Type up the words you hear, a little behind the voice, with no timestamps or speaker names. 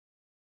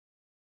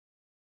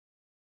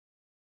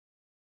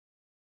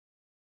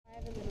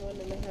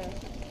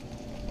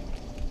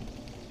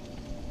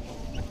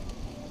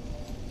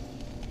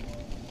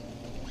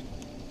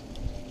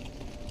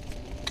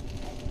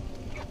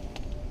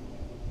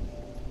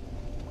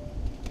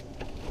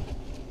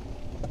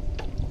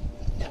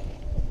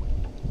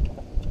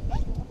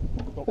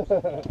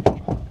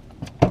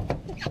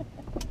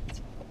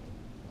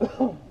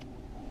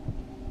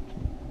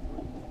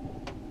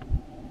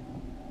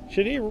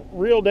Should he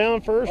reel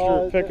down first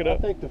or pick it up?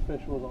 I think the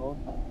fish was on.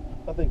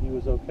 I think he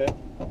was okay.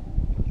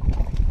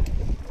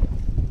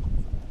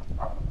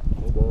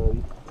 Hey,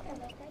 buddy.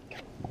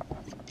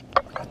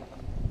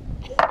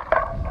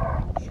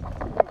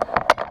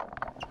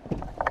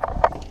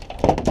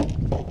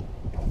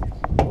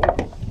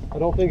 I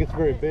don't think it's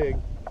very big.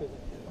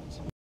 It's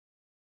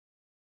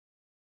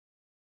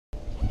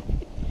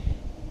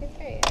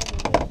very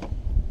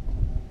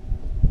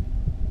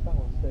That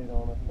one stayed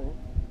on, I think.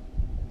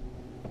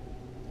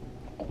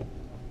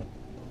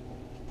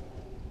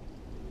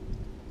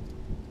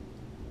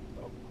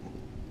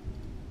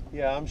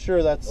 Yeah, I'm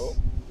sure that's. Oh,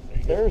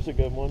 there's a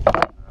good one.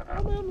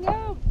 Let him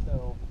go.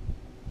 So.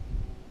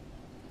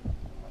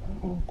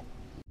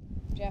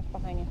 Jeff,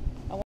 behind you.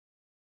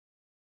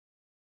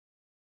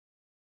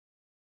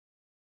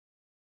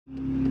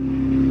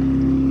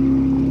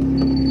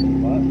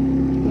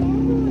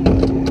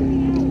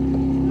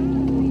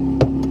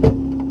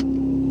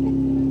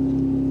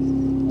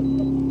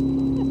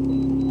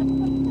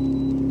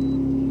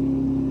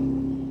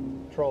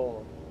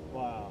 Trolling.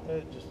 Wow.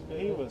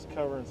 He was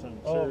covering some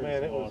serious Oh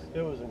man, it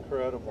water. was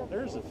incredible.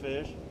 There's a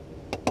fish.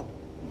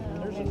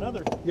 There's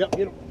another. Yep,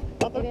 get them. I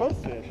thought they're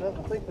both fish. I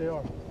think they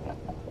are.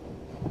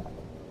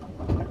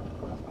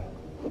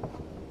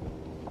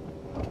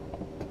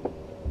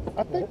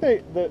 I think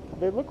they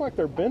look like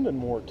they're bending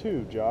more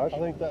too, Josh. I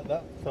think that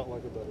felt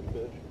like a better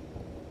fish.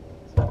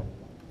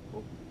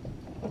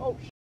 Oh,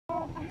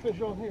 fish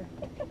on here.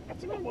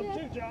 That's a good one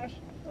too, Josh.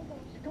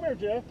 Come here,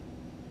 Jeff.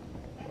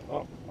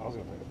 Oh, I was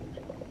gonna take a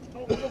picture.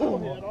 Oh, go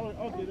ahead.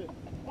 I'll get it.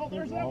 Oh,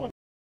 there's that one.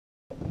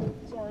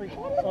 Sorry.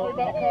 Sorry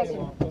about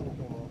cussing.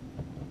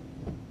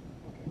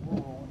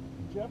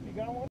 Jeff, you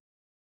got one?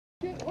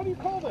 What do you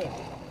call this?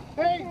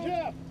 Hey,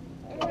 Jeff.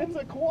 It's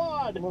a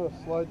quad. I'm gonna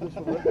slide this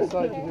one right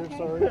beside you here.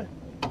 Sorry.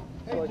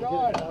 Hey, So I can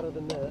Josh. get it out of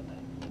the net.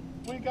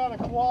 We got a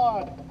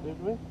quad.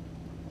 Did we?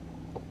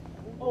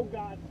 Oh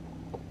God.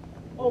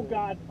 Oh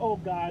God. Oh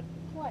God.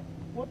 What?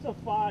 What's a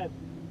 5?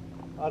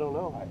 I don't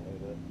know. I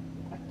hate it.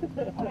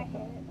 I hate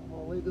it.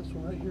 I'll lay this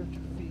one right here at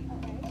your feet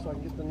so I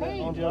can get the net Hey,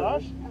 on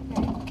Josh.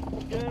 Okay.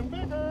 Getting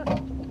bigger.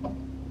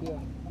 Yeah.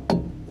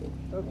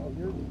 Okay,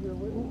 you're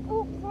with me.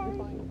 Oh, sorry.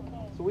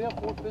 So we have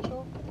 4 fish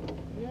on?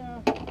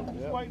 Yeah.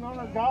 Just waiting on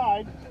our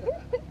guide.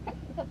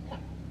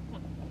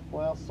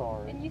 Well,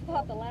 sorry. And you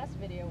thought the last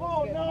video was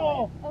Oh good.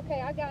 No.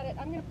 Okay, I got it.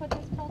 I'm gonna put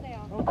this pole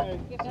down. Okay.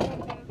 Give that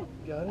one back.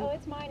 Got Oh, it?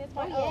 it's mine. It's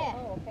mine. Oh, yeah.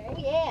 Oh, okay. Oh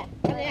yeah.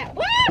 Look at that.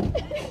 Woo!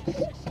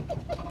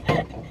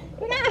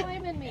 Quit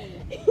slamming me.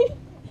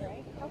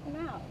 Right? Help him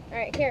out. All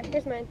right,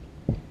 here's mine.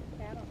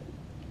 Pat him.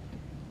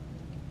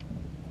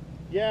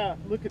 Yeah.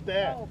 Look at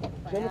that. Oh,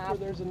 Jennifer, crap.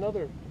 there's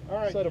another All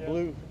right. set of Jeff.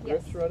 blue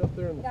Yes. grips right up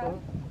there in the Got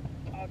front.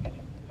 I'll get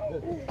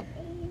it.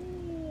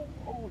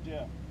 Oh,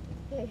 Jeff.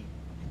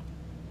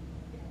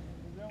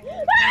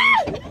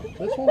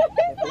 This one?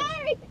 I'm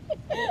sorry.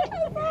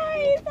 I'm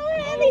sorry. It's so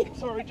heavy.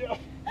 Sorry, Jeff.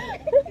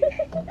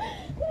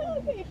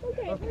 Okay,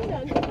 I'm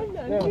done. I'm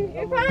done. Yeah.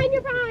 You're fine.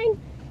 You're fine.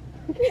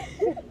 Did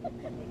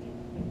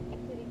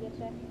he get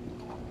you?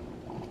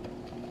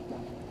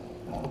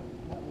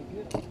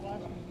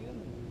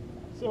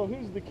 So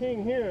who's the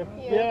king here?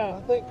 Yeah.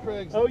 I think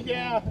Craig's. Oh the king.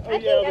 yeah. Oh I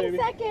yeah, think baby.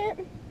 I'm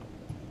second.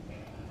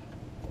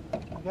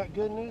 You got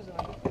good news?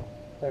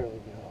 There we go.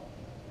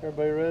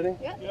 Everybody ready?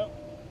 Yep.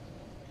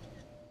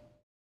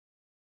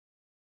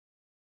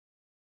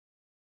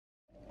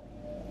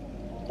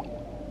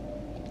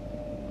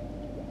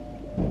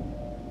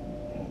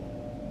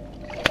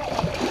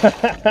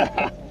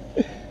 $40.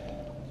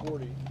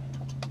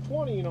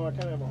 20, you know, I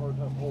kind of have a hard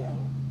time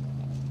holding.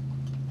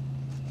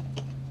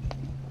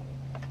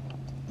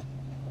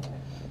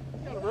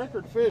 He's got a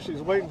record fish.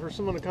 He's waiting for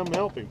someone to come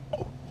help him.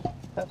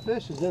 That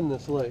fish is in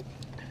this lake.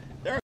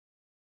 There.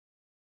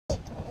 Here's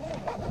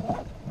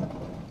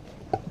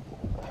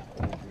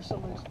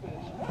somebody's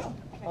fish.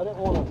 I didn't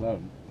want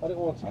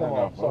to come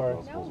off. Sorry.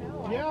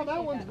 No. Yeah,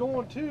 that one's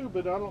going too,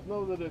 but I don't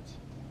know that it's.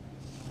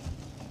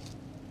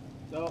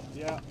 Oh,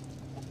 yeah.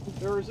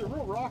 There is a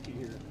real rocky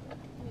here.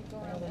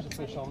 There's a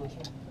fish on this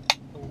one.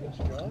 Yes,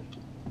 Josh.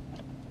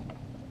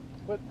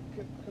 But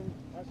can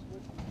I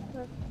switch?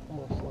 I'm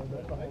gonna slide that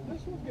I think behind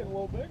this one's getting a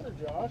little bigger,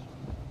 Josh.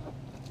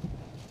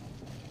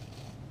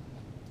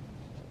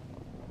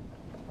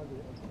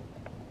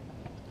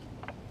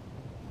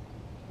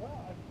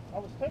 Well, I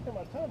was taking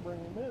my time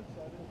bringing him in,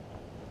 so I didn't.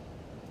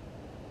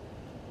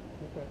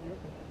 Okay, you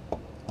okay?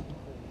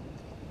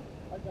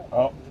 I got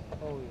Oh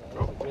yeah,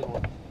 that's a good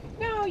one.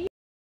 No, you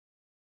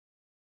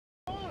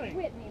mine.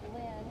 quit me,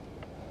 Lynn.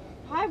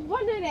 I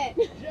wanted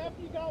it. Jeff,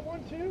 you got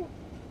one too?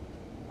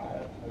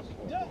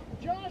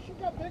 Josh,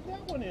 look how big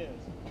that one is.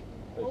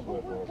 We're not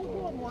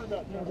worried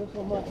about Yeah, that. this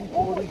one might be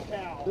Holy 40.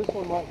 cow. This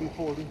one might be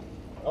 40.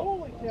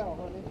 Holy cow,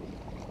 honey.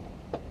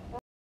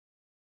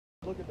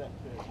 Look at that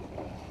fish.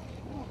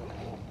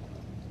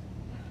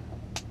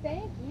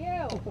 Thank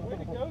you. Way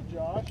to go,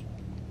 Josh.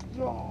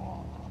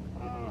 Oh,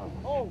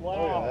 wow. Look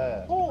at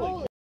that.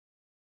 Holy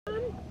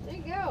There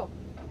you go.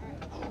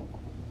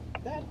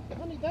 that,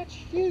 honey, that's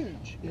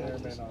huge. Yeah,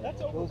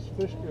 That's over. those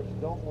fish grips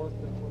don't work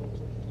that well.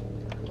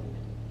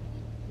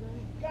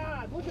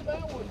 God, look at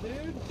that one,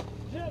 dude.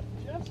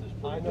 Jeff's is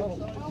I pretty know. good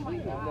size, Oh my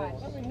too.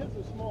 gosh. I mean, his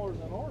is smaller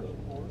than ours, of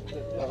course.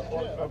 But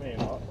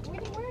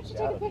Where aren't you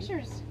taking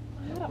pictures?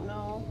 I don't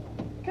know.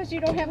 Because you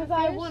don't have a fish?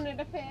 I wanted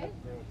a fish.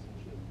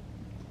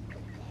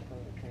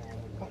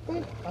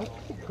 I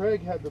think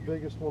Craig had the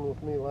biggest one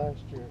with me last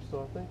year,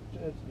 so I think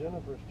it's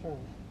Jennifer's turn.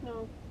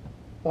 No.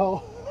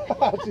 Oh,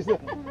 she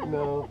said,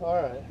 no, all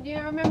right. Do you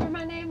remember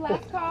my name?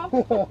 Last call?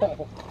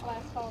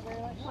 Last call,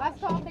 really? Last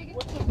call, take it.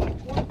 what's it, like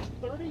 20,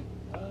 30?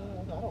 I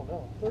don't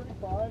know.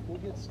 35? We'll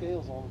get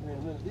scales on them here in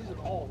a minute. These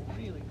are all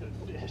really good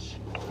fish.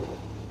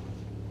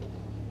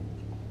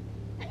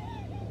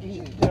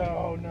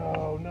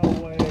 No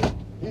way.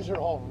 These are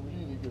all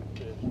really good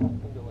fish.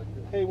 Think of like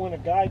this. Hey, when a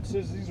guide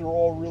says these are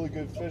all really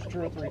good fish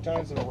 2 or 3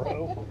 times in a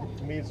row,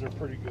 it means they're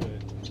pretty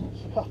good.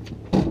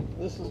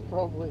 This is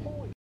probably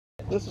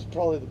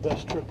the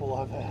best triple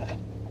I've had.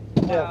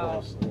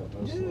 Wow.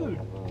 Ever.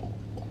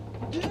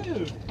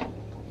 Dude.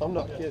 I'm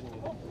not kidding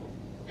you.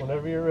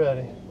 Whenever you're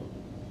ready,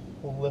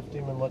 we'll lift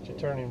him and let you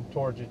turn him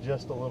towards you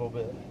just a little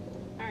bit.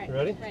 All right. You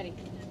ready? Ready.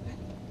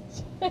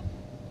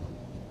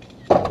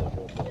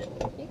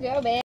 You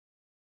go, man.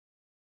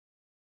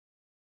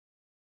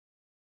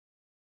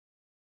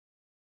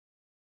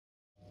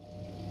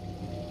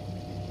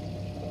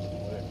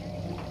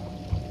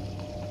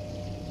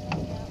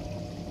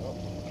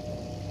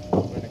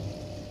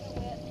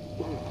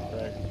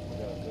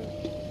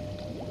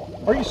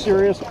 Are you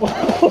serious? Quit.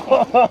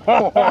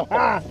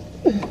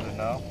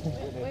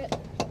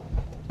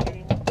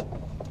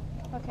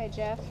 Okay,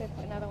 Jeff, if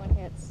another one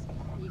hits,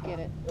 you get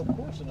it. Of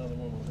course another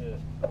one will hit.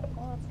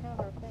 Well, it's kind of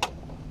our thing.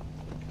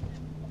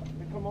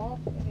 They come off?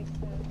 I think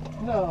so.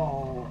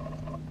 No.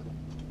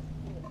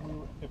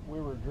 If we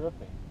were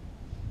drifting.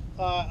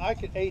 I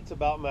could 8's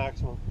about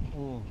maximum.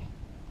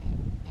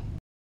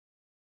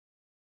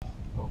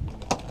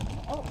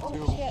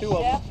 Oh, shit, Two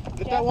of Jeff. them. Get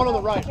Jeff, that one on the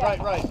oh, right, Jeff.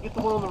 right. Get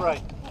the one on the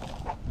right.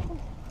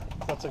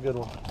 That's a good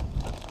one.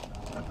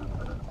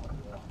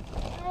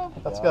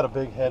 That's got a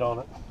big head on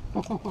it.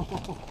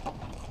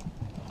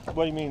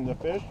 What do you mean, the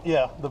fish?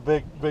 Yeah, the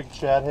big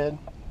shad head.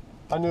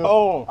 I knew.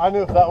 Oh. I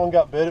knew if that one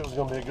got bit, it was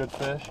going to be a good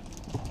fish.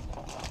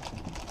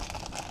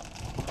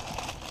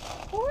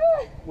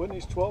 Wouldn't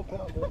he's 12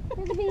 pound?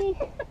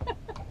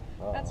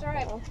 That's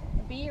right.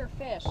 Bee or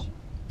fish. Out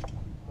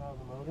of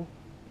the motor.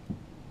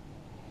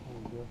 There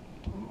you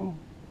go.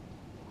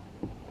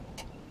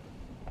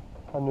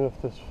 I knew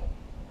if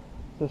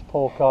this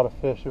pole caught a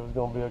fish, it was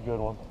going to be a good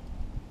one.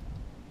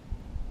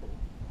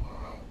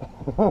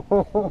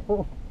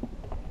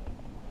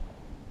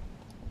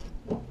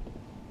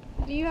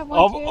 Do you have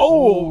one too?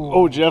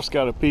 Oh, Jeff's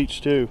got a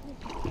peach too.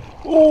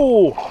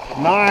 Oh,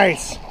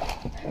 nice.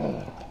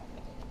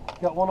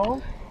 Got one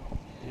on?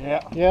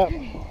 Yeah.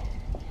 Good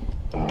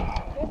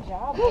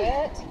job,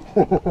 Brett.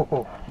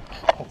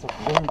 That's a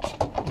brute.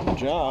 Good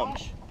job.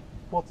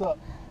 What's up?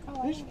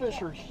 Oh, These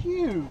fish are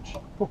huge.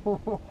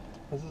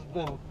 This has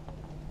been.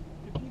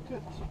 If you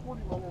could support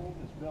him underneath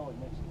his belly,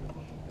 makes a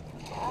difference.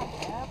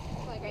 Jeff.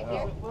 Like right Is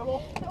here. it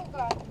little? Oh,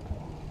 God.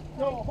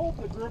 No, hold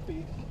the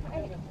grippy.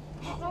 I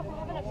don't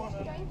have enough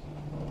string.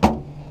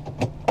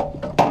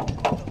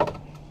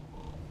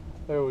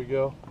 There we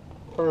go.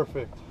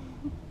 Perfect.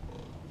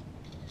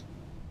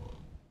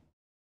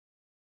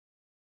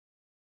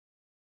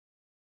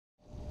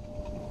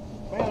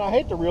 Man, I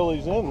hate to reel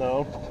these in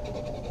though.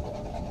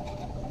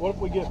 What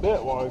if we get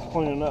bit while he's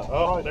cleaning up?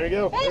 Oh, there you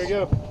go. There you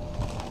go.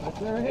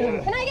 There it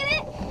is. Can I get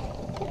it?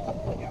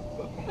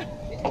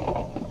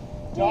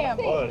 Damn.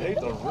 Oh, I'd hate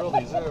to reel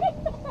these in.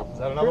 Is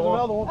that another one?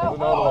 Oh, There's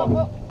another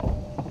one. oh.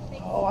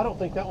 Oh, I don't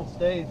think that one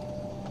stayed.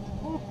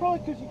 Well, it's probably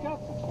because you got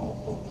the...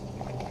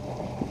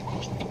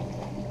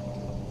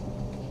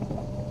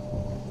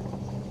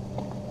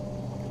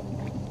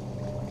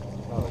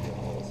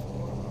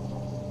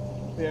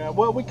 Yeah,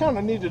 well, we kind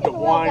of needed to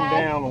Little wind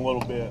guy. down a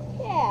little bit.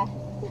 Yeah.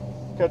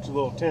 Catch a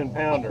little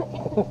 10-pounder.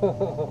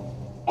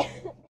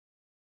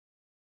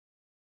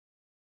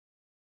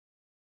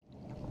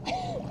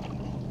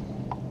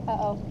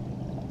 Uh-oh.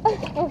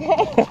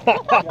 Okay.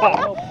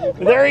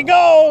 There he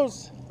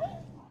goes!